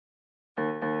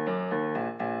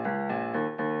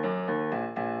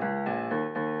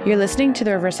You're listening to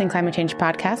the Reversing Climate Change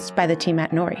podcast by the team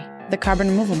at Nori, the carbon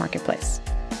removal marketplace.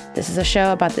 This is a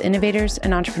show about the innovators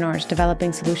and entrepreneurs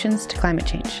developing solutions to climate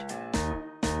change.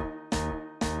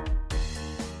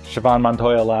 Siobhan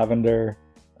Montoya Lavender,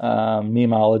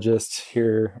 memeologist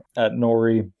here at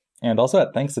Nori, and also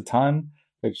at Thanks a Ton,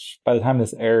 which by the time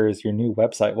this airs, your new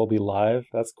website will be live.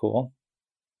 That's cool.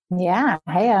 Yeah.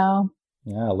 Heyo.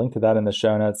 Yeah, I'll link to that in the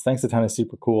show notes. Thanks a Ton is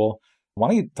super cool. Why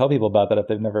don't you tell people about that if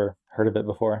they've never heard of it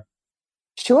before?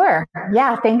 Sure.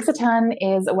 Yeah. Thanks a Ton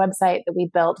is a website that we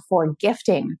built for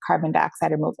gifting carbon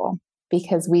dioxide removal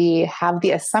because we have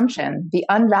the assumption, the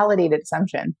unvalidated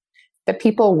assumption, that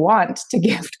people want to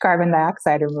gift carbon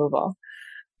dioxide removal.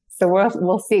 So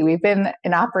we'll see. We've been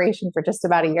in operation for just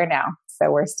about a year now. So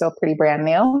we're still pretty brand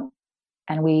new.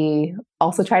 And we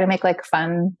also try to make like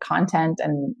fun content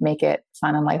and make it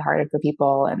fun and lighthearted for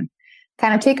people and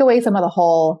kind of take away some of the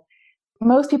whole.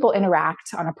 Most people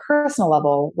interact on a personal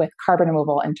level with carbon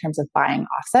removal in terms of buying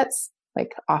offsets,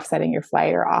 like offsetting your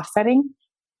flight or offsetting.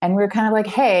 And we're kind of like,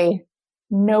 hey,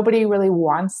 nobody really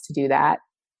wants to do that.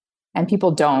 And people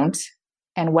don't.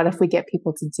 And what if we get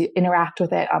people to interact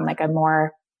with it on like a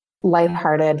more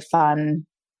lighthearted, fun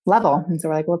level? And so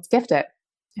we're like, well, let's gift it.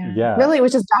 Yeah. Really, it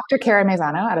was just Dr. Cara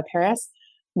Maisano out of Paris.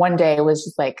 One day was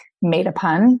just like made a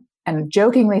pun and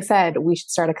jokingly said, we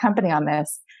should start a company on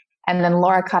this. And then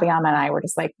Laura Katayama and I were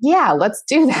just like, yeah, let's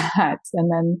do that.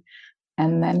 And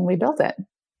then we built it.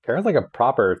 Kara's like a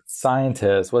proper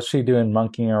scientist. What's she doing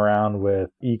monkeying around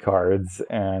with e-cards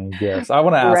and gifts? I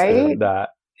want to ask her that.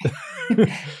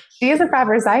 She is a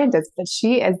proper scientist, but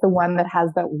she is the one that has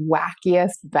the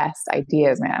wackiest, best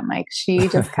ideas, man. Like she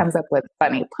just comes up with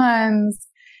funny puns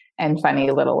and funny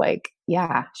little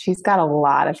she's got a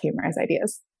lot of humorous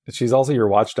ideas. She's also your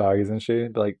watchdog, isn't she?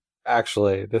 Like,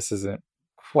 actually, this isn't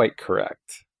quite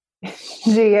correct.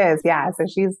 She is, yeah. So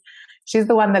she's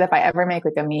the one that if I ever make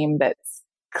like a meme that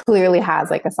clearly has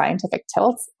like a scientific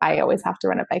tilt, I always have to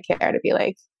run it by Cara to be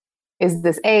like, is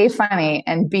this A, funny,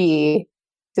 and B,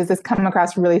 does this come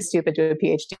across really stupid to a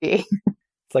PhD?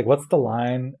 It's like, what's the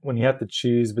line when you have to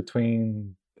choose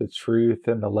between the truth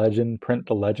and the legend, print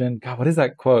the legend? God, what is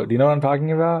that quote? Do you know what I'm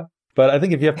talking about? But I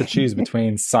think if you have to choose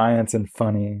between science and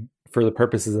funny for the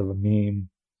purposes of a meme,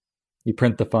 you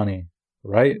print the funny.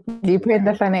 Right? You print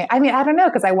the funny. I mean, I don't know,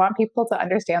 because I want people to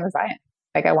understand the science.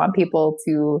 Like I want people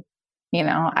to,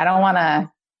 I don't want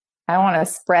to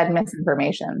spread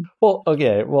misinformation. Well,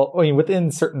 okay. Well, I mean,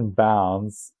 within certain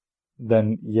bounds,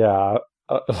 then yeah,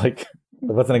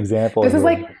 what's an example? This is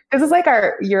like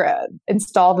your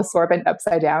install the sorbent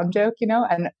upside down joke,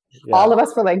 and all of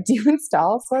us were like, do you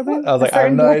install sorbent? I was like, I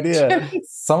have no idea.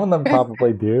 Some of them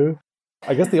probably do.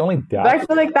 I guess the only doubt. But I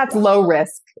feel like that's low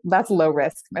risk. That's low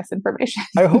risk misinformation.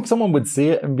 I hope someone would see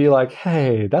it and be like,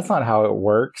 hey, that's not how it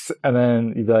works. And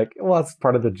then you'd be like, well, that's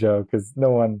part of the joke because no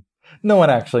one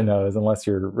actually knows unless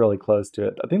you're really close to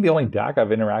it. I think the only DAC I've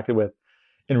interacted with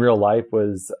in real life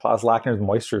was Klaus Lackner's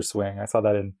moisture swing. I saw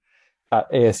that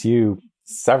at ASU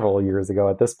several years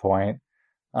ago at this point.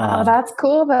 Oh, that's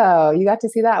cool though. You got to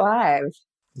see that live.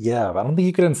 Yeah, but I don't think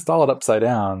you could install it upside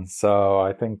down. So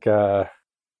I think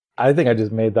I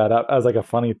just made that up as like a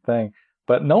funny thing,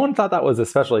 but no one thought that was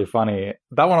especially funny.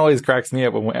 That one always cracks me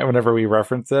up whenever we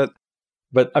reference it.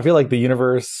 But I feel like the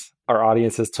universe, our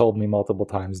audience has told me multiple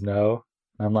times no.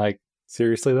 I'm like,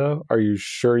 seriously though? Are you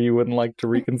sure you wouldn't like to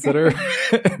reconsider?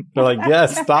 They're like,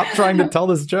 yes, stop trying to tell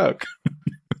this joke.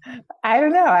 I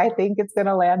don't know. I think it's going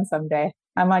to land someday.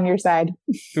 I'm on your side.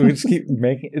 We just keep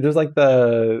making, there's like have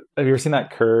you ever seen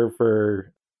that curve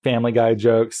for Family Guy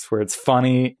jokes where it's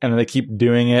funny and then they keep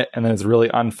doing it and then it's really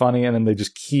unfunny and then they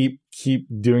just keep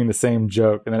doing the same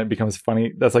joke and then it becomes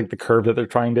funny? That's like the curve that they're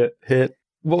trying to hit.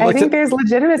 Well, I think there's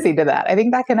legitimacy to that. I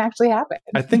think that can actually happen.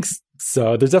 I think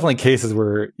so. There's definitely cases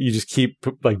where you just keep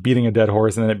like beating a dead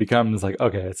horse and then it becomes like,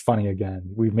 okay, it's funny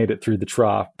again. We've made it through the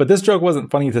trough. But this joke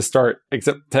wasn't funny to start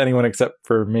except to anyone except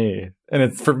for me. And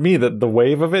it's for me that the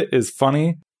wave of it is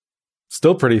funny,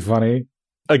 still pretty funny.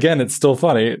 Again, it's still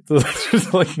funny. There's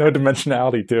just like no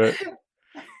dimensionality to it.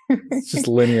 It's just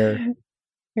linear.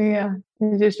 Yeah.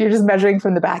 You're just measuring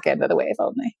from the back end of the wave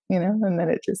only, and then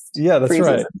it just that's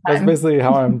right. That's basically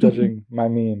how I'm judging my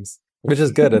memes, which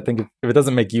is good. I think if it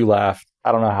doesn't make you laugh,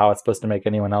 I don't know how it's supposed to make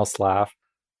anyone else laugh.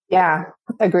 Yeah,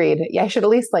 agreed. Yeah, I should at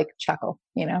least like chuckle,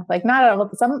 like not all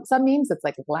some memes it's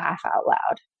like laugh out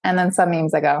loud. And then some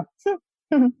memes I go,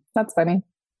 that's funny.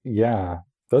 Yeah.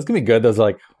 Those can be good. Those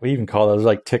like, we even call those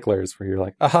like ticklers where you're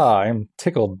like, aha, I'm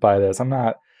tickled by this. I'm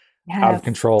not out of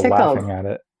control laughing at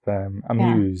it. I'm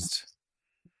amused.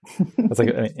 That's like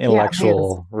an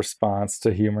intellectual response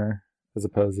to humor as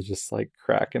opposed to just like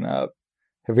cracking up.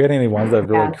 Have you had any ones that have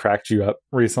really cracked you up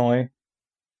recently?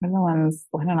 What are the ones?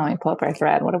 I don't know. Let me pull up our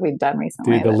thread. What have we done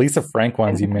recently? Dude, the Lisa Frank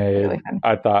ones you made, really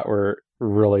I thought were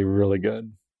really, really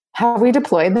good. Have we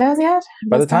deployed those yet?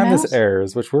 By the time this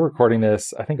airs, which we're recording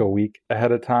this, I think a week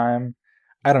ahead of time.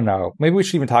 I don't know. Maybe we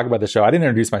should even talk about the show. I didn't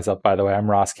introduce myself, by the way. I'm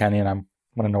Ross Kenny, and I'm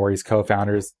one of Nori's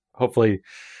co-founders. Hopefully,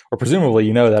 or presumably,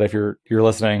 you know that if you're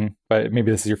listening, but maybe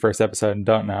this is your first episode and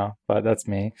don't know, but that's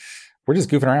me. We're just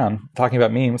goofing around, talking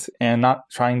about memes and not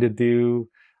trying to do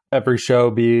every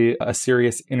show be a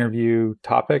serious interview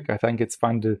topic. I think it's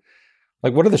fun to,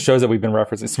 like, what are the shows that we've been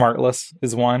referencing? Smartless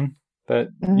is one that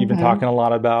you've been talking a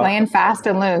lot about. Playing fast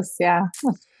and loose, yeah.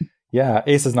 Yeah,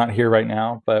 Ace is not here right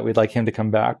now, but we'd like him to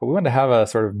come back. But we wanted to have a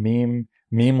sort of meme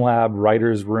lab,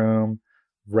 writer's room,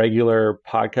 regular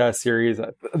podcast series.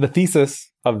 The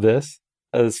thesis of this,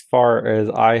 as far as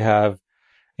I have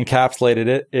encapsulated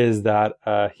it, is that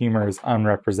humor is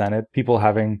unrepresented. People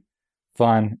having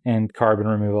fun in carbon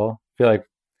removal. I feel like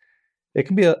it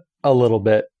can be a little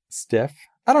bit stiff.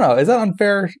 I don't know. Is that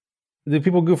unfair? Do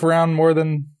people goof around more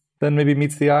than maybe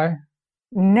meets the eye?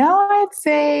 No, I'd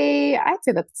say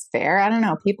that's fair. I don't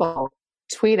know. People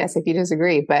tweet us if you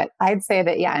disagree, but I'd say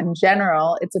that, yeah, in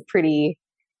general, it's a pretty,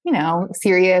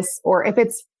 serious, or if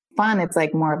it's fun, it's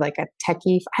like more of like a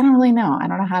techie. I don't really know. I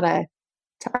don't know how to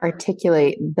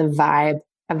articulate the vibe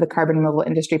of the carbon removal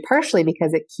industry, partially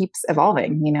because it keeps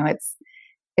evolving.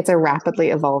 It's a rapidly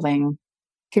evolving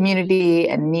community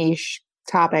and niche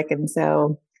topic. And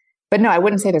so, but no, I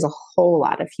wouldn't say there's a whole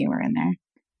lot of humor in there.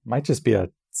 Might just be a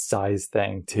size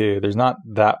thing too. There's not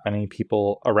that many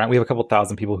people around. We have a couple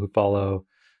thousand people who follow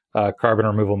carbon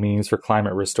removal memes for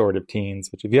climate restorative teens,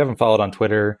 which if you haven't followed on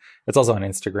Twitter, it's also on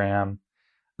Instagram.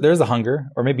 There's a hunger,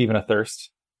 or maybe even a thirst,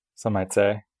 some might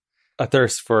say, a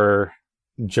thirst for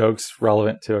jokes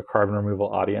relevant to a carbon removal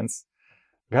audience.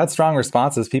 We've had strong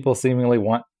responses. People seemingly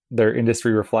want their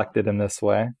industry reflected in this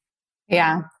way.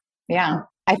 Yeah.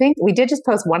 I think we did just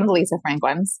post one of the Lisa Frank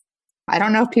ones. I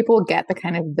don't know if people get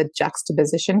the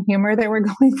juxtaposition humor that we're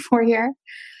going for here.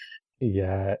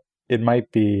 Yeah, it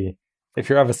might be, if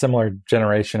you're of a similar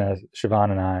generation as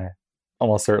Siobhan and I,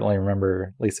 almost certainly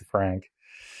remember Lisa Frank.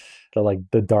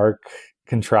 The dark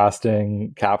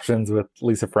contrasting captions with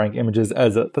Lisa Frank images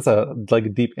that's a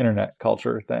deep internet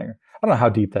culture thing. I don't know how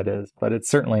deep that is, but it's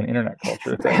certainly an internet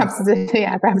culture thing. Perhaps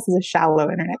it's a shallow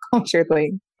internet culture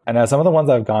thing. I know some of the ones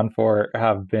I've gone for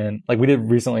have been, like, we did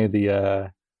recently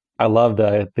I love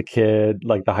the kid,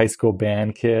 like the high school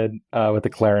band kid with the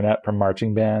clarinet from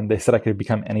marching band. They said I could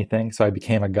become anything, so I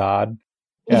became a god.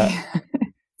 Yeah.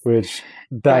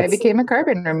 I became a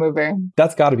carbon remover.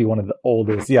 That's got to be one of the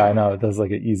oldest. Yeah, I know. That's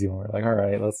like an easy one. We're like, all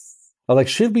right, I was like,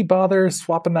 should we bother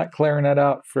swapping that clarinet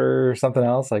out for something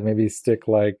else? Like maybe stick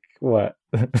like what?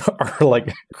 Our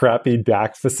like crappy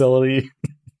DAC facility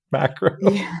macro.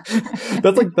 Yeah.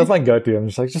 that's my go-to. I'm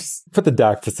just put the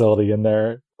DAC facility in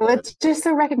there. Well, it's just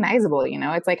so recognizable,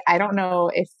 It's like, I don't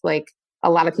know if like a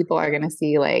lot of people are going to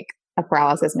see like a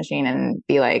pyrolysis machine and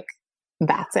be like,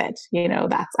 that's it.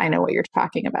 I know what you're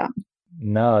talking about.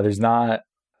 No, there's not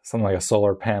something like a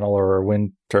solar panel or a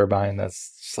wind turbine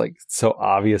that's just like so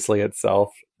obviously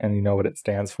itself and you know what it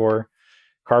stands for.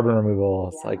 Carbon removal,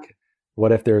 it's like,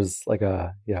 what if there's like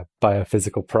a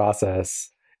biophysical process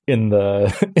in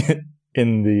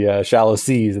the shallow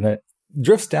seas and it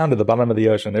drifts down to the bottom of the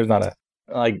ocean? There's not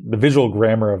the visual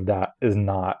grammar of that is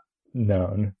not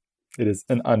known. It is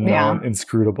an unknown,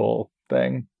 inscrutable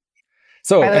thing.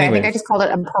 So, by the way, I think I just called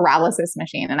it a pyrolysis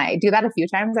machine, and I do that a few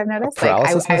times. I've noticed.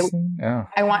 Pyrolysis machine? Yeah.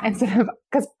 I want, instead of,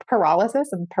 because pyrolysis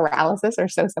and paralysis are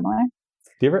so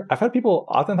similar. I've had people,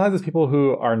 oftentimes it's people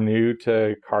who are new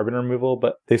to carbon removal,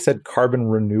 but they've said carbon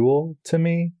renewal to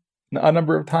me a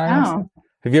number of times. Oh.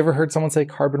 Have you ever heard someone say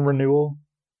carbon renewal?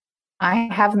 I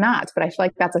have not, but I feel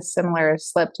like that's a similar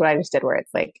slip to what I just did, where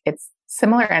it's like, it's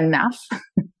similar enough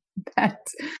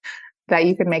that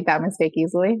you could make that mistake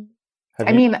easily.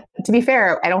 I mean, to be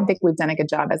fair, I don't think we've done a good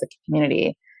job as a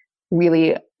community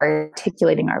really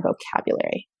articulating our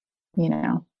vocabulary,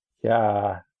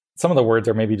 Yeah. Some of the words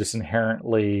are maybe just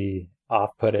inherently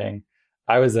off-putting.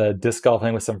 I was disc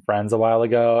golfing with some friends a while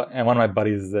ago, and one of my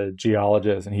buddies is a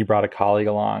geologist, and he brought a colleague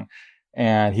along.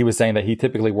 And he was saying that he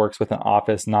typically works with an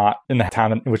office not in the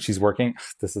town in which he's working.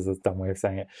 This is a dumb way of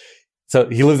saying it. So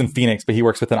he lives in Phoenix, but he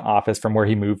works with an office from where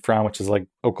he moved from, which is like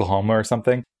Oklahoma or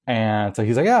something. And so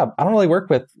he's like, yeah, I don't really work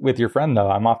with your friend though.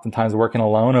 I'm oftentimes working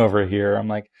alone over here. I'm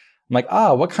like,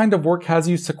 what kind of work has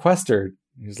you sequestered?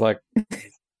 He's like,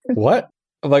 what?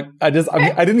 I'm like, I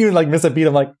didn't even like miss a beat.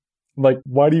 I'm like,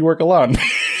 why do you work alone?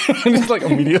 I'm just like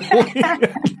immediately,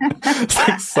 it's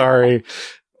like, sorry.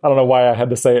 I don't know why I had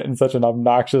to say it in such an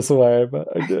obnoxious way, but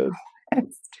I did.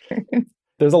 That's true.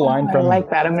 There's a line I from like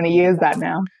that. I'm going to use that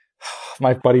now.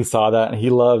 my buddy saw that and he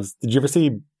loves. Did you ever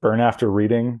see Burn After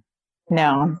Reading?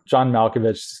 No. John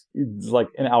Malkovich is like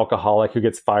an alcoholic who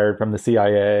gets fired from the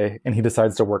CIA and he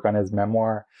decides to work on his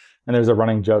memoir. And there's a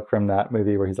running joke from that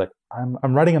movie where he's like,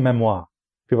 I'm writing a memoir.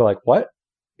 People are like, what?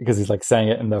 Because he's like saying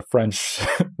it in the French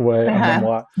way, a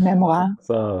memoir. Memoir.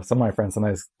 So some of my friends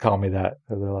sometimes call me that.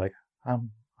 They're like,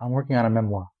 I'm working on a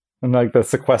memoir. And like the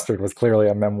Sequestered was clearly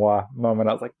a memoir moment.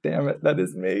 I was like, damn it, that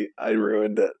is me. I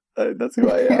ruined it. That's who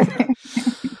I am.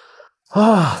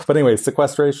 But anyway,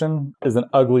 sequestration is an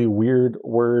ugly, weird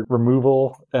word.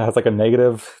 Removal, it has like a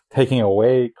negative taking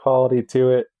away quality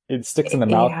to it. It sticks in the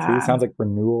mouth too. It sounds like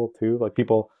renewal too. Like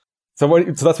people. So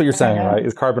that's what you're saying, right?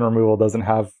 Is carbon removal doesn't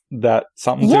have that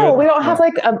something to it? Yeah, we don't have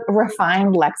like a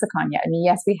refined lexicon yet. I mean,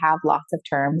 yes, we have lots of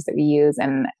terms that we use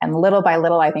and little by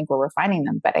little, I think we're refining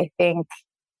them. But I think,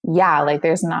 yeah, like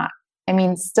there's not, I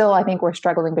mean, still, I think we're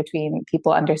struggling between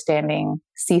people understanding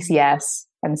CCS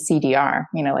and CDR,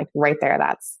 like right there,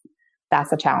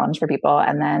 that's a challenge for people.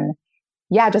 And then,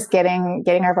 yeah, just getting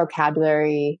our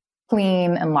vocabulary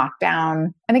clean and locked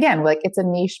down. And again, like it's a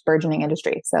niche burgeoning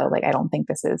industry. So like, I don't think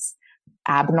this is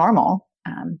abnormal.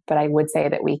 But I would say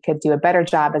that we could do a better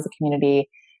job as a community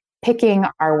picking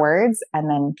our words and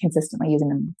then consistently using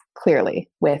them clearly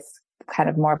with kind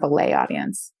of more of a lay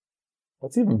audience.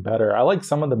 What's even better? I like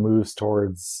some of the moves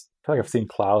towards, I feel like I've seen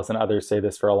Klaus and others say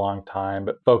this for a long time,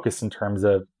 but focus in terms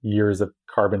of years of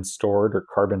carbon stored or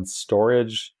carbon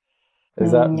storage.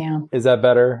 Is that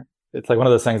better? It's like one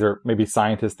of those things where maybe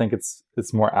scientists think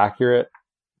it's more accurate.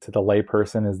 To the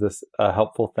layperson, is this a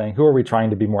helpful thing? Who are we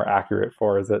trying to be more accurate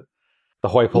for? Is it the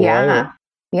hoi polloi?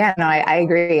 Yeah, no, I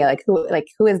agree.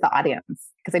 Who is the audience?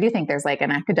 Because I do think there's like an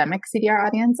academic CDR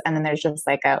audience, and then there's just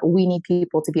like we need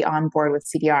people to be on board with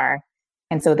CDR.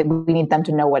 And so that we need them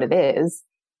to know what it is.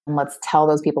 And let's tell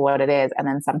those people what it is. And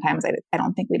then sometimes I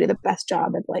don't think we do the best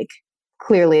job of like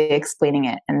clearly explaining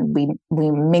it. And we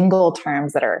mingle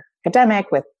terms that are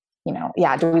academic with,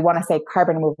 do we want to say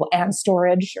carbon removal and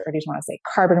storage, or do you just want to say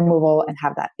carbon removal and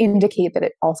have that indicate that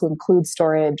it also includes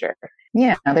storage? Or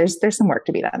there's some work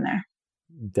to be done there.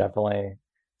 Definitely.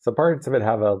 So parts of it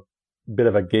have a bit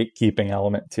of a gatekeeping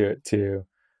element to it too.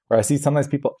 Where I see sometimes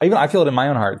people, even I feel it in my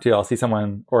own heart too. I'll see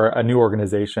someone or a new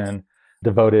organization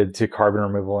devoted to carbon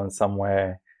removal in some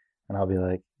way. And I'll be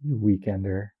like, you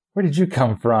weekender, where did you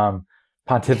come from?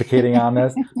 Pontificating on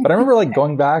this. But I remember like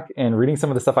going back and reading some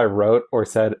of the stuff I wrote or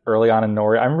said early on in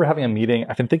Nori. I remember having a meeting.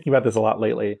 I've been thinking about this a lot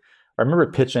lately. I remember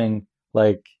pitching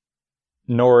like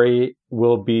Nori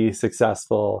will be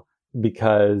successful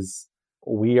because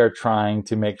we are trying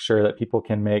to make sure that people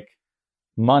can make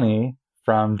money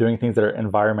from doing things that are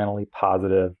environmentally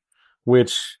positive,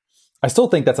 which I still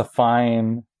think that's a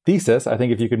fine thesis. I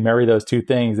think if you could marry those two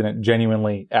things and it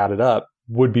genuinely added up,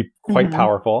 would be quite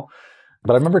powerful.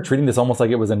 But I remember treating this almost like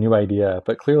it was a new idea,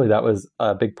 but clearly that was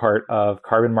a big part of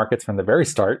carbon markets from the very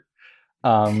start.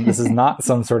 This is not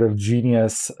some sort of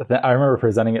genius. I remember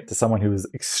presenting it to someone who was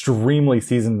extremely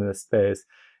seasoned in this space.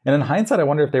 And in hindsight, I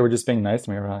wonder if they were just being nice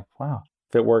to me. They were like, wow,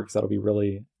 if it works, that'll be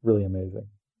really, really amazing.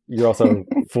 You're also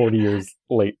 40 years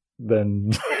late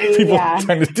than people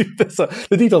trying to do this. So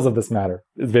the details of this matter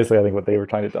is basically, I think, what they were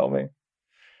trying to tell me.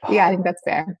 Yeah, I think that's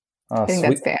fair.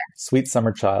 That's fair. Sweet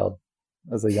summer child.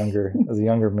 As a younger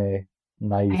me,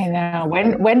 naive. I know.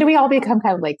 When do we all become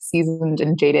kind of like seasoned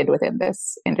and jaded within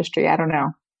this industry? I don't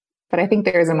know. But I think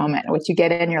there's a moment in which you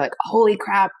get in, you're like, holy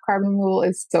crap, carbon removal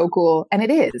is so cool. And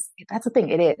it is. That's the thing.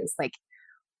 It is. Like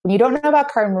when you don't know about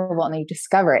carbon removal and then you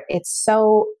discover it, it's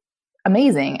so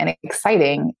amazing and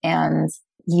exciting. And,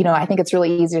 I think it's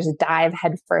really easy to dive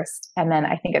head first. And then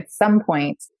I think at some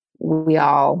point we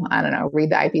all, I don't know,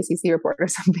 read the IPCC report or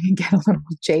something and get a little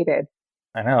jaded.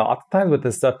 I know. Oftentimes with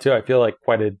this stuff too, I feel like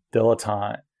quite a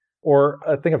dilettante. Or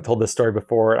I think I've told this story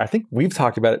before. I think we've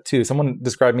talked about it too. Someone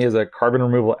described me as a carbon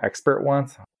removal expert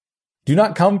once. Do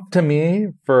not come to me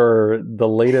for the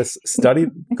latest study.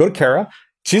 Go to Kara.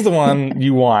 She's the one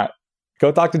you want.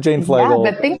 Go talk to Jane Flegel.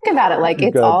 Yeah, but think about it. Like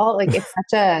it's all like it's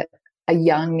such a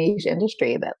young niche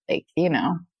industry that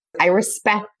I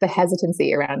respect the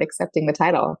hesitancy around accepting the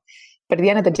title. But at the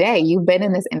end of the day, you've been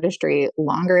in this industry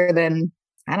longer than,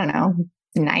 I don't know,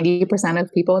 90%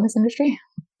 of people in this industry.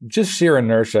 Just sheer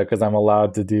inertia, because I'm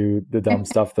allowed to do the dumb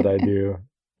stuff that I do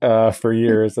for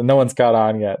years. And no one's got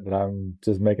on yet, but I'm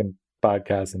just making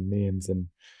podcasts and memes and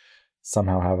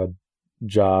somehow have a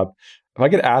job. If I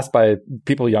get asked by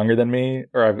people younger than me,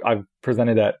 or I've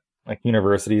presented at like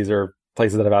universities or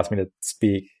places that have asked me to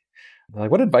speak, Like,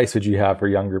 what advice would you have for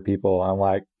younger people? I'm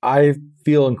like, I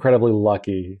feel incredibly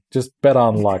lucky. Just bet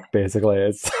on luck, basically.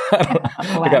 It's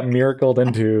I got miracled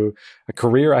into a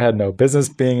career I had no business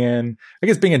being in. I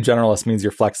guess being a generalist means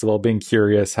you're flexible, being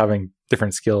curious, having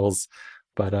different skills.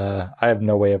 But I have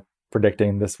no way of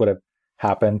predicting this would have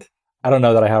happened. I don't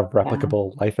know that I have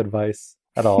replicable life advice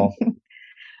at all.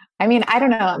 I mean, I don't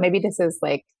know. Maybe this is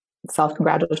like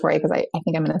self-congratulatory because I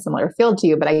think I'm in a similar field to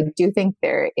you, but I do think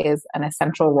there is an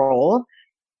essential role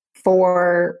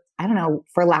for, I don't know,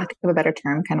 for lack of a better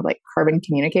term, kind of like carbon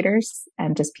communicators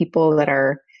and just people that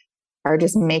are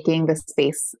just making the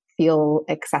space feel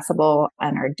accessible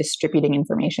and are distributing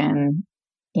information,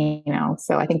 you know.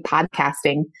 So I think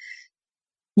podcasting,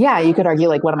 yeah, you could argue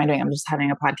like, what am I doing? I'm just having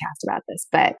a podcast about this.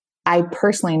 But I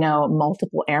personally know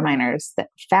multiple air miners that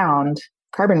found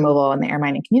carbon removal in the air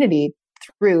mining community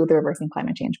through the Reversing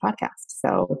Climate Change podcast.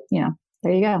 So, you know,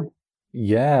 there you go.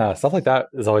 Yeah, stuff like that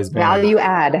has always been value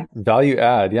add. Value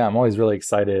add. Yeah, I'm always really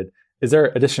excited. Is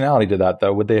there additionality to that,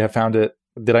 though? Would they have found it?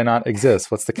 Did I not exist?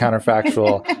 What's the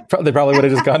counterfactual? They probably would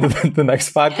have just gone to the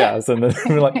next podcast and then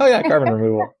been like, oh yeah, carbon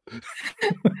removal.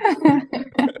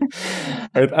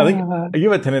 I think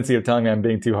you have a tendency of telling me I'm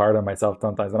being too hard on myself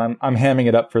sometimes, and I'm hamming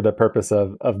it up for the purpose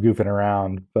of goofing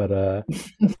around. But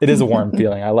it is a warm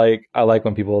feeling. I like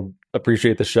when people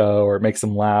appreciate the show or it makes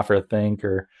them laugh or think,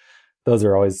 or those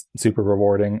are always super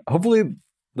rewarding. Hopefully,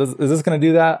 is this going to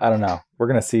do that? I don't know. We're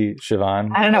going to see,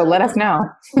 Siobhan. I don't know. Let us know.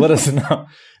 Let us know.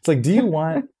 It's like, do you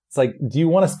want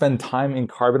to spend time in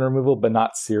carbon removal, but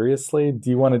not seriously? Do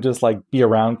you want to just like be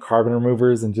around carbon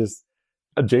removers and just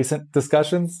adjacent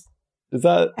discussions? Is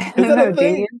that a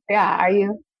thing? Yeah. Are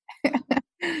you?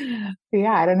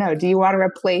 Yeah. I don't know. Do you want to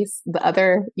replace the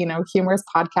other, you know, humorous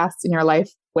podcasts in your life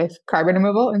with carbon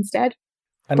removal instead?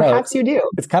 I know. Perhaps you do.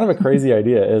 It's kind of a crazy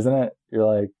idea, isn't it? You're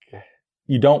like,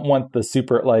 you don't want the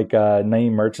super, like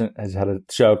Naeem Merchant has had a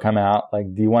show come out. Like,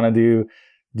 do you want to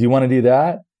do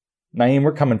that? Naeem,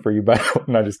 we're coming for you, but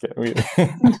no, just kidding.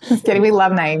 Just kidding. We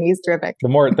love Naeem. He's terrific. The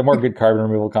more good carbon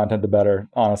removal content, the better.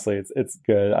 Honestly, it's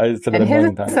good. I said it a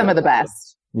million times. Some of the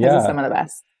best. Yeah, his is some of the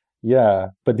best. Yeah,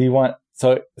 but do you want?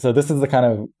 So this is the kind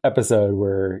of episode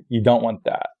where you don't want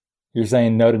that. You're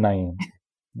saying no to Naeem,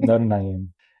 no to Naeem,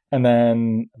 and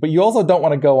then, but you also don't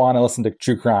want to go on and listen to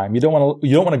true crime. You don't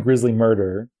want a grisly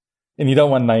murder. And you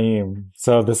don't want Naeem.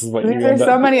 So this is what you. There's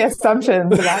so many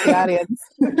assumptions about the audience.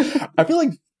 I feel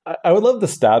like I would love the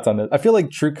stats on this. I feel like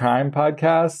true crime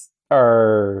podcasts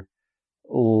are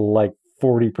like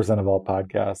 40% of all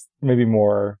podcasts, maybe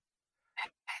more.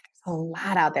 There's a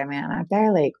lot out there, man.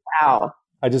 They're like, wow.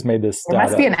 I just made this stat. There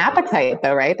must be an appetite,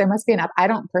 though, right? There must be I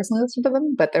don't personally listen to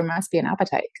them, but there must be an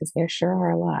appetite because there sure are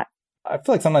a lot. I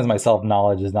feel like sometimes my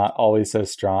self-knowledge is not always so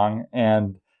strong.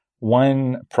 And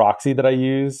one proxy that I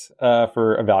use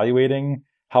for evaluating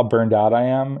how burned out I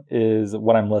am is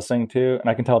what I'm listening to. And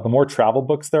I can tell the more travel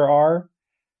books there are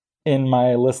in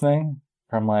my listening,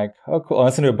 I'm like, oh, cool. I'm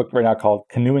listening to a book right now called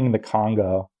Canoeing the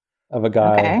Congo of a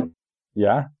guy. Okay.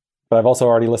 Yeah. But I've also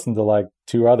already listened to like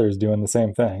 2 others doing the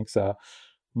same thing. So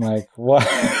I'm like, what?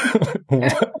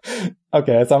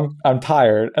 Okay. So I'm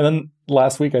tired. And then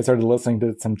last week I started listening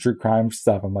to some true crime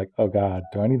stuff. I'm like, oh God,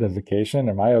 do I need a vacation?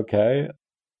 Am I okay?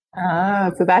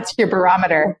 Oh, so that's your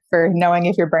barometer for knowing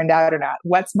if you're burned out or not.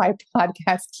 What's my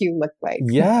podcast queue look like?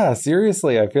 Yeah,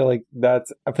 seriously. I feel like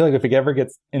if it ever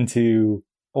gets into,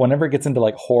 whenever it gets into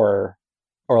like horror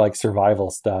or like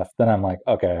survival stuff, then I'm like,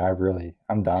 okay,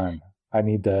 I'm done. I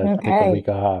need to take a week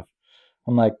off.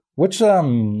 I'm like, which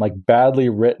like badly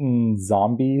written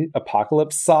zombie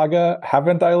apocalypse saga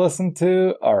haven't I listened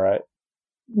to? All right.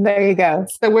 There you go.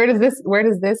 So where does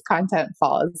this content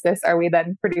fall? Are we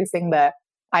then producing the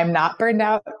I'm not burned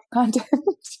out content?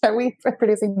 Are we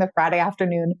producing the Friday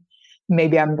afternoon?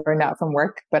 Maybe I'm burned out from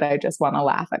work, but I just want to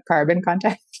laugh at carbon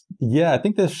content. Yeah, I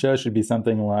think this show should be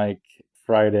something like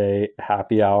Friday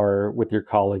happy hour with your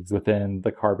colleagues within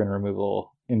the carbon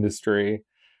removal industry.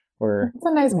 It's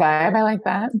a nice vibe. I like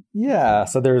that. Yeah.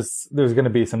 So there's going to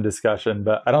be some discussion,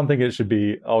 but I don't think it should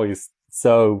be always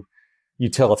so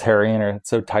utilitarian or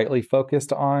so tightly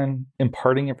focused on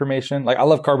imparting information. Like I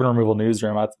love Carbon Removal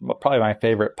Newsroom. That's probably my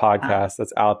favorite podcast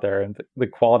that's out there. And the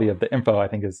quality of the info, I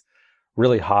think, is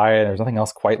really high. And there's nothing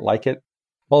else quite like it.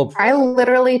 Well, I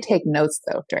literally take notes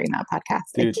though during that podcast.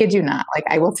 Dude, I kid you not. Like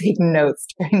I will take notes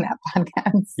during that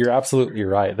podcast. You're absolutely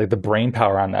right. Like the brain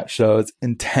power on that show is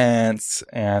intense.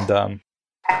 And I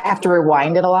have to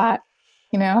rewind it a lot.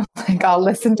 You know, like I'll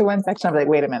listen to one section. I'm like,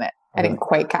 wait a minute. I didn't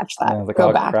quite catch that. Like,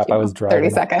 go back. Crap, I was driving. 30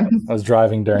 seconds. I was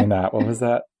driving during that. What was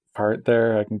that part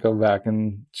there? I can go back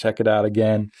and check it out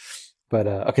again. But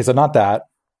okay, so not that,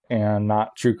 and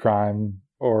not true crime,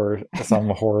 or some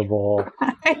horrible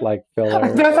like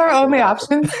filler. Those are our only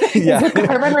options. Yeah. Is the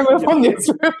carbon removal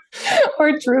newsroom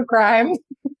or true crime.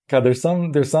 God, there's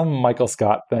some Michael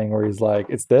Scott thing where he's like,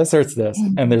 it's this or it's this,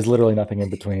 and there's literally nothing in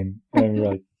between. And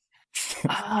you're like,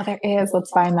 oh, there is.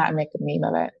 Let's find that and make a meme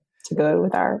of it to go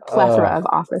with our plethora of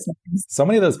office names. So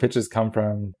many of those pitches come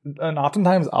from, and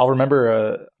oftentimes I'll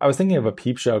remember, I was thinking of a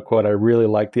Peep Show quote I really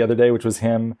liked the other day, which was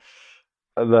him,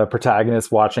 the protagonist,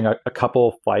 watching a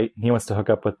couple fight. He wants to hook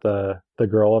up with the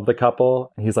girl of the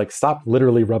couple. And he's like, stop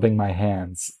literally rubbing my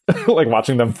hands, like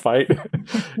watching them fight.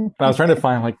 And I was trying to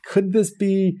find, like, could this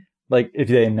be like if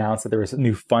they announced that there was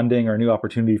new funding or a new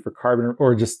opportunity for carbon,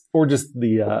 or just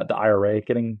the IRA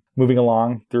moving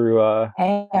along through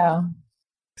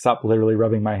stop literally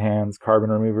rubbing my hands, carbon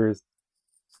removers.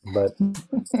 But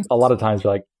a lot of times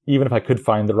you're like, even if I could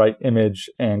find the right image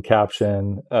and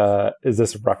caption, is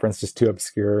this reference just too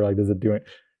obscure? Like, does it do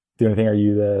anything? Are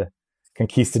you the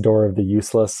conquistador of the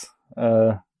useless?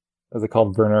 Is it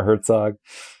called Werner Herzog?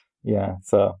 Yeah,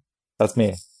 so that's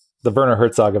me. The Werner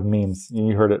Herzog of memes.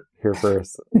 You heard it here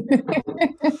first.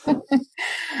 The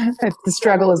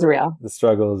struggle is real. The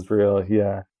struggle is real,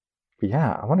 yeah. But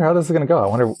yeah, I wonder how this is going to go. I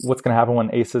wonder what's going to happen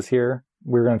when Asa's here.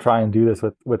 We're going to try and do this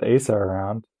with Asa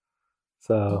around.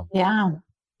 So yeah.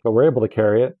 But we're able to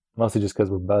carry it, mostly just because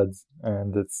we're buds.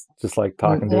 And it's just like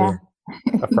talking to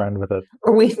a friend with a...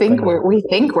 Or we think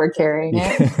we're carrying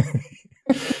it.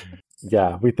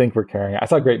 Yeah, we think we're carrying it. I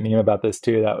saw a great meme about this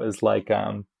too. That was like...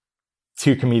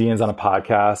 two comedians on a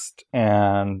podcast,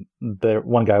 and the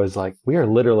one guy was like, we are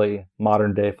literally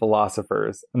modern day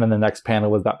philosophers. And then the next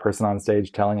panel was that person on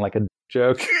stage telling like a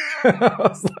joke. I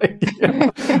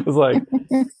was like,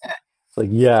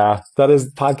 yeah, that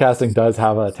is, podcasting does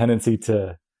have a tendency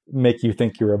to make you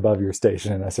think you're above your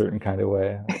station in a certain kind of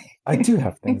way. I do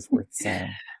have things worth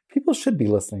saying. People should be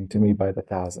listening to me by the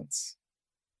thousands.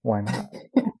 Why not?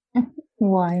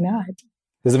 Why not?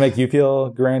 Does it make you feel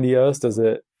grandiose? Does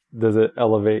it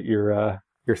elevate your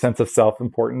sense of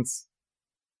self-importance?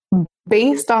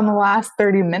 Based on the last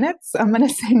 30 minutes, I'm going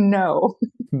to say no.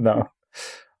 No.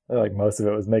 Like most of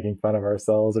it was making fun of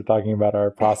ourselves or talking about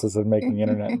our process of making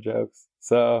internet jokes.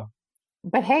 So,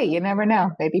 but hey, you never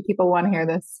know. Maybe people want to hear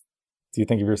this. Do you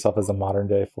think of yourself as a modern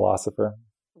day philosopher?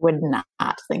 Would not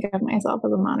think of myself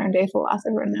as a modern day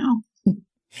philosopher, no.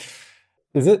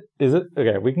 Is it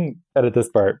okay, we can edit this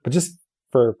part, but just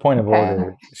for point of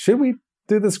order, should we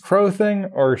do this crow thing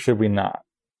or should we not?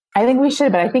 I think we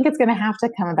should, but I think it's going to have to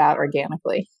come about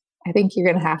organically. I think you're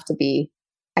going to have to be,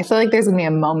 I feel like there's going to be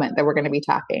a moment that we're going to be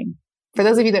talking. For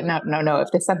those of you that know if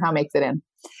this somehow makes it in,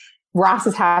 Ross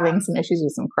is having some issues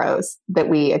with some crows that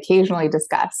we occasionally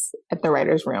discuss at the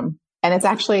writer's room. And it's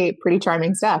actually pretty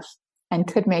charming stuff and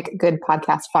could make good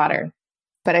podcast fodder.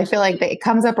 But I feel like it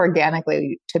comes up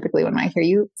organically typically when I hear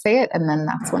you say it. And then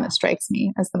that's when it strikes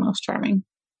me as the most charming.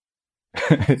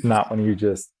 Not when you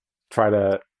just try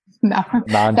to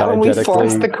non-diegetically. Not when we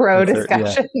force the crow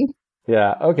discussion.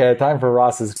 Yeah. Okay. Time for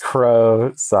Ross's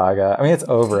crow saga. I mean, it's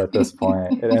over at this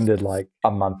point. It ended like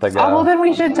a month ago. Oh, well, then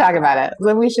we should talk about it.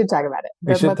 Let's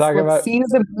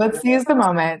seize the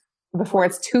moment before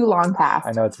it's too long past.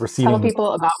 I know it's receding. Tell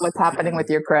people about what's happening with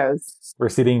your crows.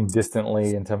 Receding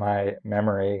distantly into my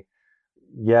memory.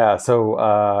 Yeah. So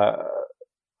I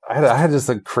had just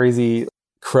a crazy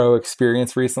crow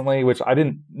experience recently, which I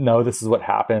didn't know this is what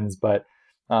happens, but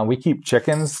we keep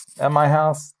chickens at my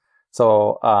house.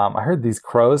 So I heard these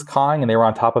crows cawing and they were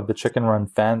on top of the chicken run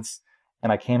fence,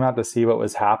 and I came out to see what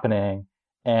was happening,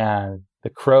 and the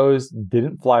crows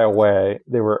didn't fly away.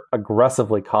 They were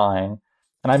aggressively cawing,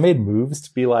 and I made moves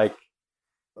to be like,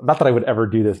 not that I would ever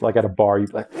do this, like at a bar,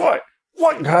 you'd be like, what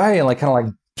guy? And like kind of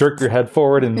like jerk your head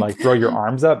forward and like throw your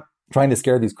arms up, trying to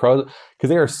scare these crows because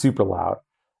they are super loud.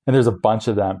 And there's a bunch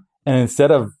of them. And instead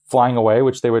of flying away,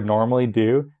 which they would normally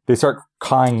do, they start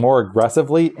cawing more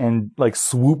aggressively and like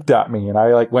swooped at me. And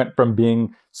I like went from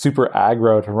being super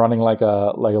aggro to running like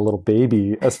a little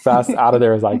baby as fast out of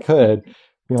there as I could,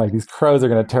 being like, these crows are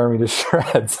going to tear me to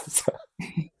shreds.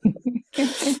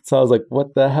 So I was like,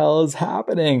 what the hell is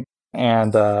happening?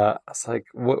 And I was like,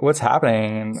 what's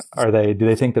happening? Do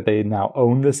they think that they now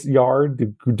own this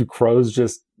yard? Do crows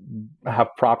just have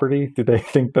property? Do they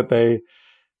think that they're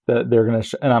going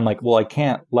to, and I'm like, well, I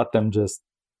can't let them just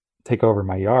take over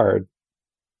my yard.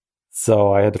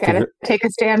 So I had to take a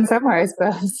stand somewhere, I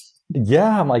suppose.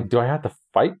 Yeah. I'm like, do I have to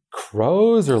fight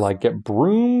crows or like get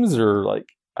brooms or like,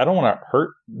 I don't want to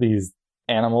hurt these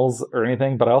animals or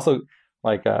anything, but I also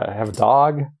like have a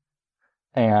dog.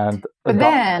 But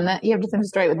then you have to finish the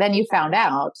story. But then you found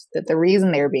out that the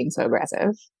reason they were being so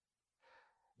aggressive.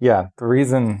 Yeah, the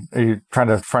reason are you trying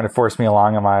to force me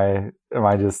along? Am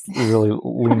I just really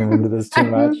leaning into this too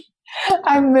much?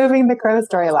 I'm moving the crow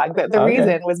story along. But the Okay.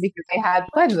 reason was because they had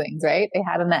fledglings, right? They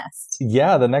had a nest.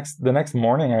 Yeah, the next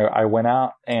morning I went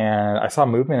out and I saw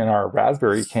movement in our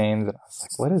raspberry canes. And I was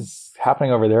like, what is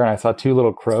happening over there? And I saw two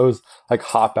little crows like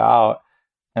hop out.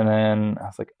 And then I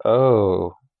was like,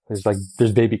 oh,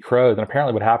 there's baby crows. And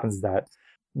apparently what happens is that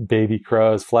baby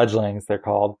crows, fledglings, they're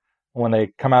called, when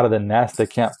they come out of the nest, they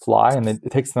can't fly. And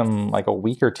it takes them like a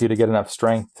week or two to get enough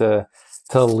strength to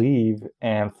leave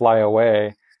and fly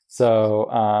away.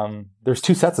 So there's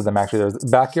two sets of them, actually. There's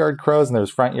backyard crows and there's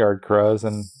front yard crows,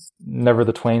 and never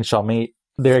the twain shall meet.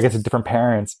 They're, I guess, different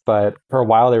parents, but for a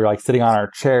while they were like sitting on our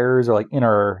chairs or like in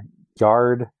our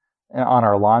yard on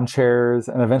our lawn chairs.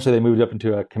 And eventually they moved up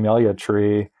into a camellia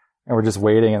tree and we're just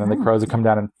waiting. And then the crows would come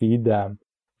down and feed them.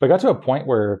 But it got to a point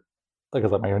where, like I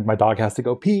was like, my dog has to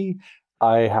go pee.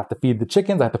 I have to feed the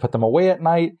chickens. I have to put them away at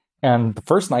night. And the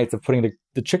first nights of putting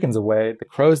the chickens away, the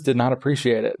crows did not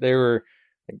appreciate it. They were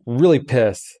really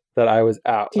pissed that I was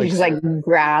out. Did you just like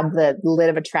grab the lid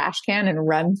of a trash can and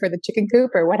run for the chicken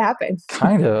coop, or what happened?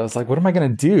 Kind of. I was like, what am I going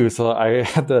to do? So I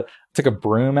took a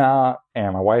broom out,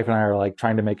 and my wife and I are like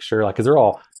trying to make sure, like, because they're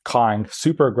all cawing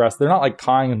super aggressive. They're not like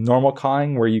cawing, normal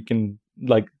cawing where you can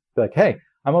like, hey,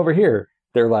 I'm over here.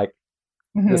 They're like,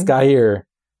 this guy here,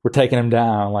 we're taking him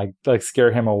down, like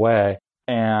scare him away.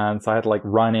 And so I had to like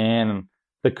run in, and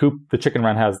the chicken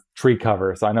run has tree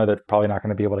cover. So I know they're probably not going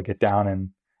to be able to get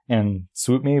down and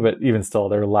swoop me, but even still,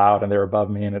 they're loud and they're above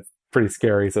me, and it's pretty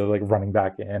scary. So like running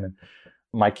back in, and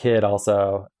my kid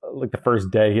also, like the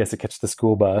first day, he has to catch the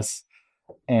school bus,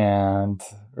 and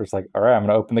it's like, all right, I'm going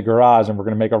to open the garage and we're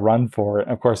going to make a run for it.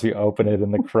 And of course, we open it,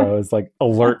 and the crows like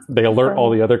they alert all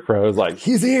the other crows, like,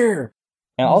 he's here.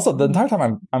 And also, the entire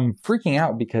time I'm freaking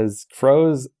out because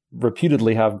crows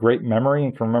reputedly have great memory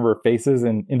and can remember faces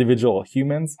and individual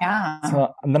humans. Yeah.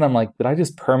 So, and then I'm like, did I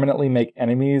just permanently make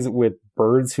enemies with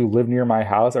birds who live near my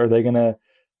house? Are they going to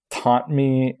taunt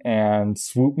me and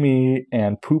swoop me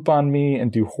and poop on me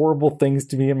and do horrible things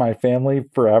to me and my family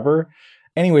forever?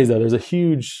 Anyways, though, there's a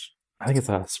huge, I think it's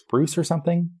a spruce or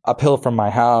something, uphill from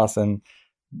my house, and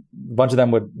a bunch of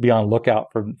them would be on lookout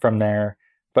from there.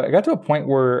 But I got to a point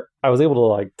where I was able to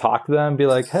like talk to them and be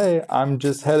like, hey, I'm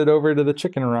just headed over to the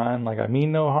chicken run. Like, I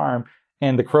mean no harm.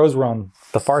 And the crows were on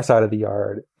the far side of the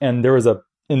yard. And there was a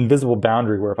invisible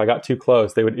boundary where if I got too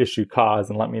close, they would issue cause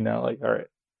and let me know, like, all right,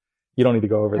 you don't need to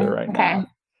go over there right now.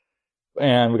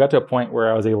 And we got to a point where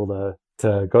I was able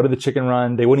to go to the chicken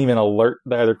run. They wouldn't even alert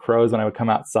the other crows when I would come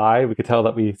outside. We could tell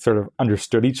that we sort of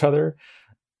understood each other.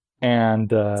 And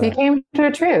so you came to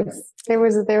a truce. There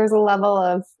was a level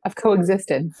of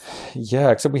coexistence.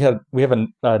 Yeah, except we have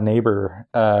a neighbor,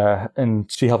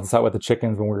 and she helped us out with the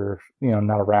chickens when we were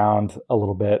not around a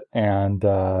little bit, and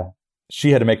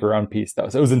she had to make her own peace though.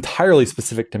 So it was entirely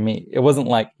specific to me. It wasn't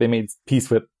like they made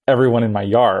peace with everyone in my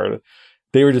yard.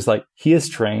 They were just like, he is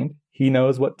trained, he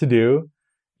knows what to do,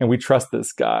 and we trust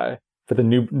this guy. But the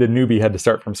newbie had to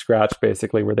start from scratch,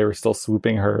 basically, where they were still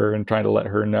swooping her and trying to let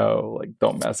her know, like,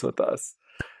 don't mess with us.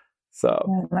 So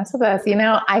don't mess with us.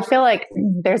 I feel like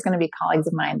there's going to be colleagues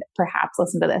of mine that perhaps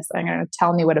listen to this and are going to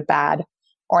tell me what a bad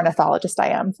ornithologist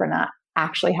I am for not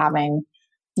actually having,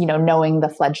 knowing the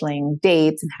fledgling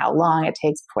dates and how long it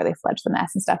takes before they fledge the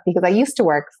nest and stuff. Because I used to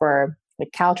work for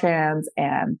like Caltrans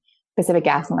and Pacific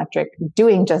Gas and Electric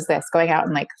doing just this, going out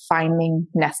and like finding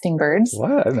nesting birds.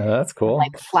 What? No, that's cool.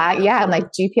 And, like and like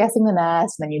GPSing the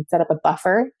nest, and then you'd set up a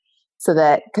buffer so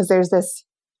that, because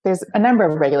there's a number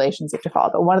of regulations you have to follow,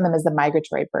 but one of them is the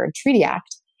Migratory Bird Treaty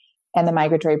Act. And the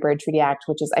Migratory Bird Treaty Act,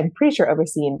 which is, I'm pretty sure,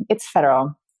 overseen, it's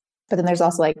federal, but then there's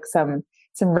also like some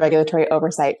regulatory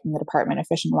oversight from the Department of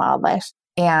Fish and Wildlife.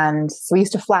 And so we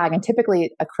used to flag, and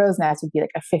typically a crow's nest would be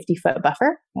like a 50-foot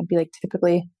buffer. That'd be like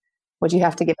typically what you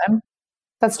have to give them.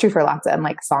 That's true for lots of, and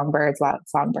like songbirds, a lot of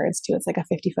songbirds too. It's like a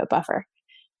 50-foot buffer.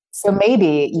 So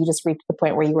maybe you just reached the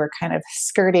point where you were kind of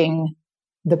skirting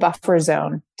the buffer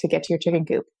zone to get to your chicken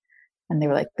coop. And they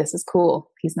were like, this is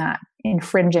cool. He's not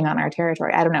infringing on our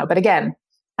territory. I don't know. But again,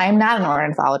 I'm not an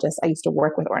ornithologist. I used to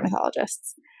work with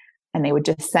ornithologists, and they would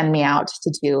just send me out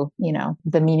to do,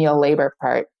 the menial labor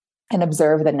part and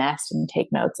observe the nest and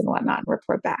take notes and whatnot and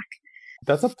report back.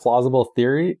 That's a plausible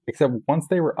theory, except once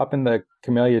they were up in the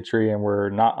camellia tree and were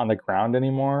not on the ground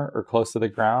anymore or close to the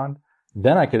ground,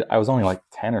 then I was only like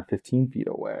 10 or 15 feet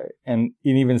away. And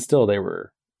even still, they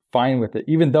were fine with it,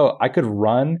 even though I could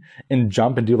run and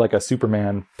jump and do like a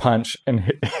Superman punch and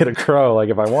hit a crow, like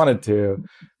if I wanted to,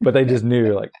 but they just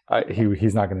knew like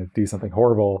he's not going to do something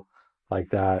horrible like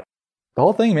that. The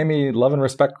whole thing made me love and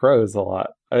respect crows a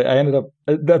lot. I ended up,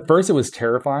 at first it was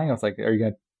terrifying. I was like, are you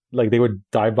going to, like, they would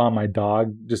dive bomb my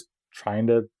dog just trying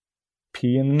to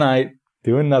pee in the night,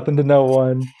 doing nothing to no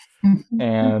one,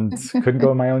 and couldn't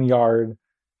go in my own yard,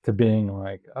 to being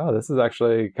like, oh, this is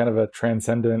actually kind of a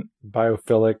transcendent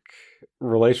biophilic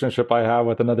relationship I have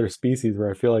with another species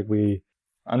where I feel like we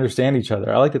understand each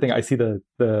other. I like to think I see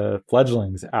the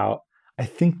fledglings out. I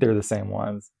think they're the same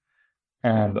ones.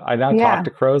 And I now talk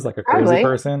to crows like a crazy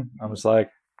person. I'm just like,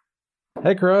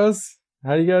 hey, crows,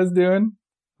 how you guys doing?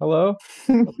 Hello?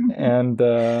 And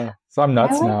so I'm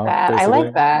nuts now. I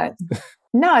like that.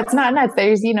 No, it's not nuts.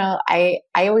 There's, I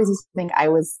always used to think I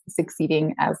was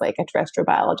succeeding as like a terrestrial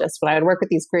biologist when I would work with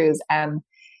these crews. And,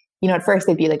 at first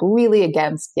they'd be like really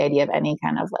against the idea of any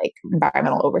kind of like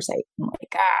environmental oversight. I'm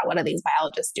like, what are these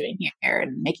biologists doing here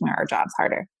and making our jobs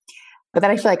harder? But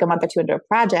then I feel like a month or two into a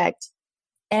project,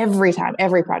 every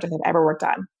project I've ever worked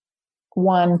on,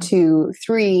 1, 2,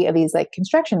 3 of these like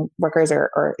construction workers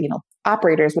or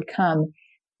operators would come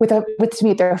with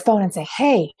me at their phone and say,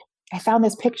 hey, I found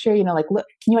this picture, like, look,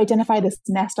 can you identify this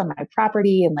nest on my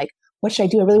property? And like, what should I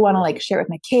do? I really want to like share it with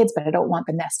my kids, but I don't want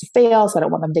the nest to fail. So I don't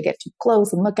want them to get too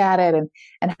close and look at it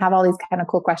and have all these kind of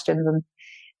cool questions.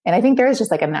 And I think there is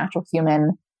just like a natural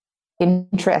human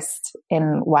interest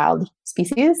in wild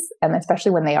species. And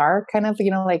especially when they are kind of,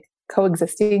 like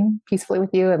coexisting peacefully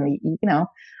with you. And,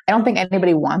 I don't think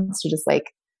anybody wants to just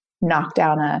like knock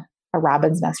down a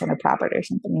robin's nest on their property or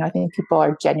something. I think people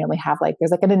are genuinely have like,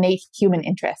 there's like an innate human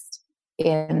interest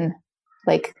in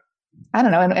like, I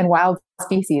don't know, in wild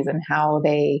species and how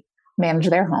they manage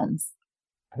their homes.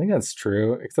 I think that's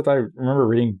true. Except I remember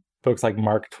reading books like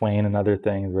Mark Twain and other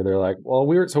things where they're like, well,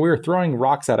 we were throwing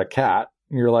rocks at a cat.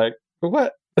 And you're like,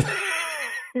 what?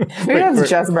 Maybe that's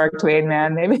just Mark Twain,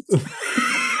 man.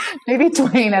 Maybe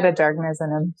Twain had a darkness in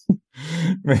him.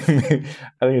 Maybe,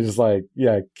 I think it's just like,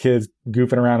 kids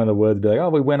goofing around in the woods, be like, oh,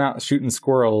 we went out shooting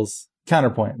squirrels.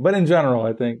 Counterpoint. But in general,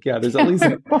 I think, there's at least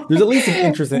an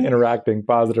interest in interacting,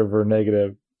 positive or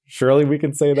negative. Surely we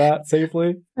can say that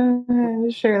safely.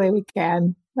 Surely we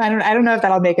can. I don't know if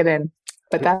that'll make it in,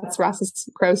 but that's Ross's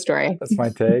crow story. That's my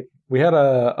take. We had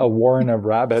a warren of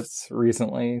rabbits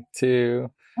recently too.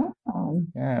 Oh.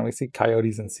 Yeah, we see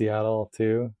coyotes in Seattle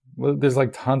too. Well, there's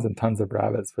like tons and tons of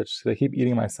rabbits, which they keep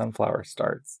eating my sunflower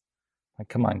starts. Like,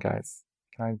 come on, guys,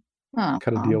 can I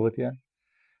cut a deal with you?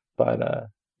 But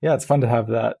it's fun to have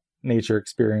that nature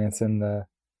experience in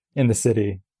the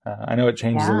city. I know it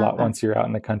changes a lot once you're out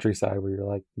in the countryside, where you're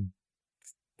like,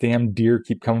 damn deer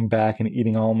keep coming back and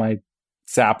eating all my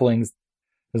saplings.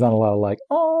 There's not a lot of like,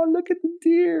 oh, look at the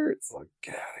deer. It's like,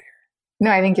 get out of here. No,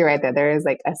 I think you're right there. There is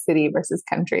like a city versus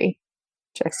country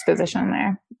juxtaposition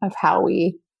there of how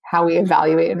we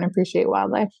evaluate and appreciate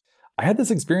wildlife. I had this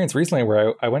experience recently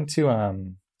where I went to, have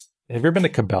you ever been to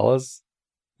Cabela's?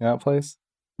 You know that place?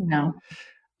 No.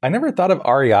 I never thought of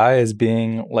REI as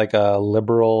being like a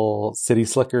liberal city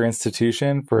slicker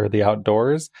institution for the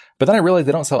outdoors. But then I realized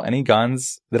they don't sell any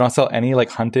guns. They don't sell any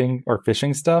like hunting or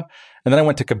fishing stuff. And then I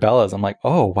went to Cabela's. I'm like,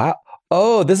 oh, wow.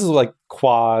 Oh, this is like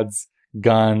quads,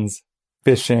 guns,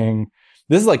 fishing.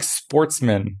 This is like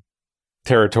sportsman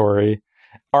territory.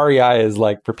 REI is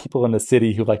like for people in the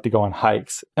city who like to go on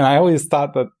hikes. And I always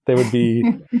thought that they would be,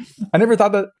 I never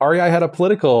thought that REI had a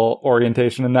political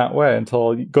orientation in that way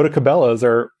until you go to Cabela's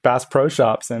or Bass Pro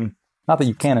Shops. And not that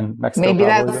you can in Mexico. Maybe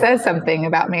that says something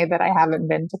about me that I haven't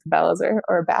been to Cabela's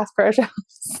or Bass Pro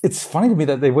Shops. It's funny to me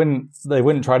that they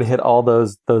wouldn't try to hit all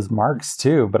those marks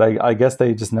too. But I guess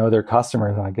they just know their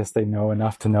customers, and I guess they know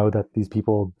enough to know that these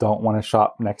people don't want to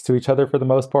shop next to each other for the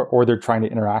most part, or they're trying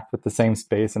to interact with the same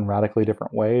space in radically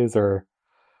different ways. Or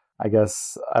I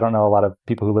guess I don't know a lot of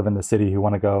people who live in the city who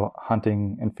want to go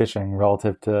hunting and fishing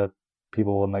relative to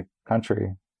people in the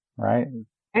country, right?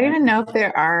 I don't even know if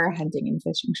there are hunting and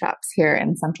fishing shops here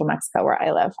in central Mexico where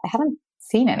I live. I haven't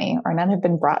seen any, or none have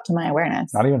been brought to my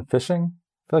awareness. Not even fishing?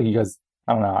 I feel like you guys,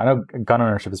 I don't know. I know gun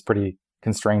ownership is pretty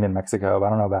constrained in Mexico, but I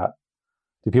don't know about,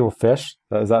 do people fish?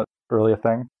 Is that really a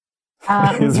thing?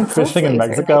 Is there fishing in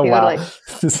Mexico? Wow. Like,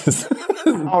 this is,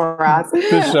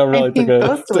 this show really took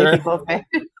a turn.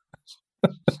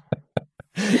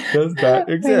 Does that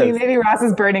exist? Maybe Ross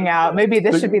is burning out. Maybe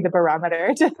this should be the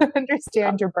barometer to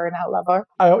understand your burnout level.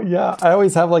 I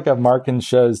always have like a mark in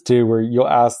shows too, where you'll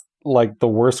ask like the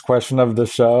worst question of the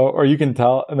show, or you can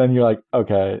tell, and then you're like,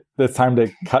 okay, it's time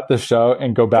to cut the show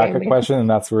and go back a question, and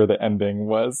that's where the ending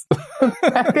was.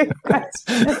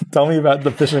 Tell me about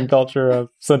the fishing culture of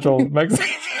Central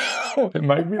Mexico. It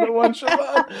might be the one,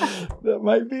 Siobhan. That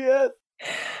might be it.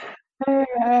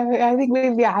 I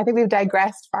think we've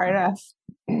digressed far enough.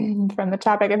 From the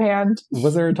topic at hand.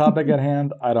 Was there a topic at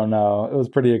hand? I don't know. It was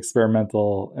pretty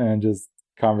experimental and just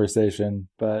conversation,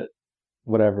 but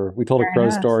whatever. We told a crow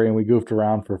story and we goofed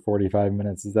around for 45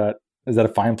 minutes. Is that a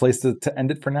fine place to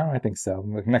end it for now? I think so.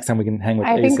 Next time we can hang with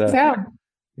Asa. I think so.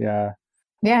 Yeah.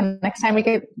 Yeah. Next time we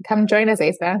could come join us,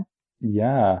 Asa.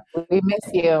 Yeah. We miss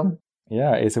you.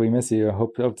 Yeah, Asa, we miss you. I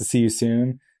hope to see you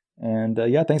soon. And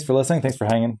yeah, thanks for listening. Thanks for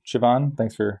hanging. Siobhan,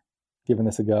 thanks for giving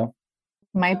this a go.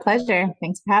 My pleasure.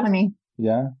 Thanks for having me.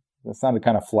 Yeah, that sounded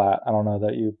kind of flat. I don't know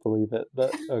that you believe it,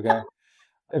 but okay.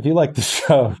 If you like the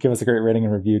show, give us a great rating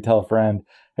and review. Tell a friend.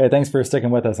 Hey, thanks for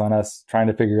sticking with us on us trying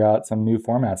to figure out some new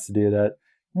formats to do that.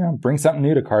 Bring something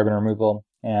new to carbon removal.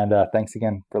 And thanks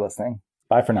again for listening.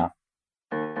 Bye for now.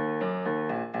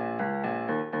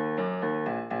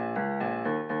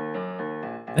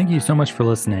 Thank you so much for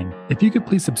listening. If you could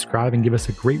please subscribe and give us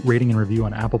a great rating and review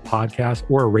on Apple Podcasts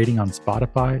or a rating on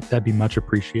Spotify, that'd be much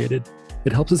appreciated.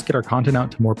 It helps us get our content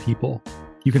out to more people.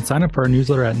 You can sign up for our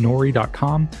newsletter at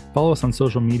nori.com, follow us on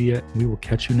social media, and we will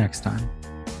catch you next time.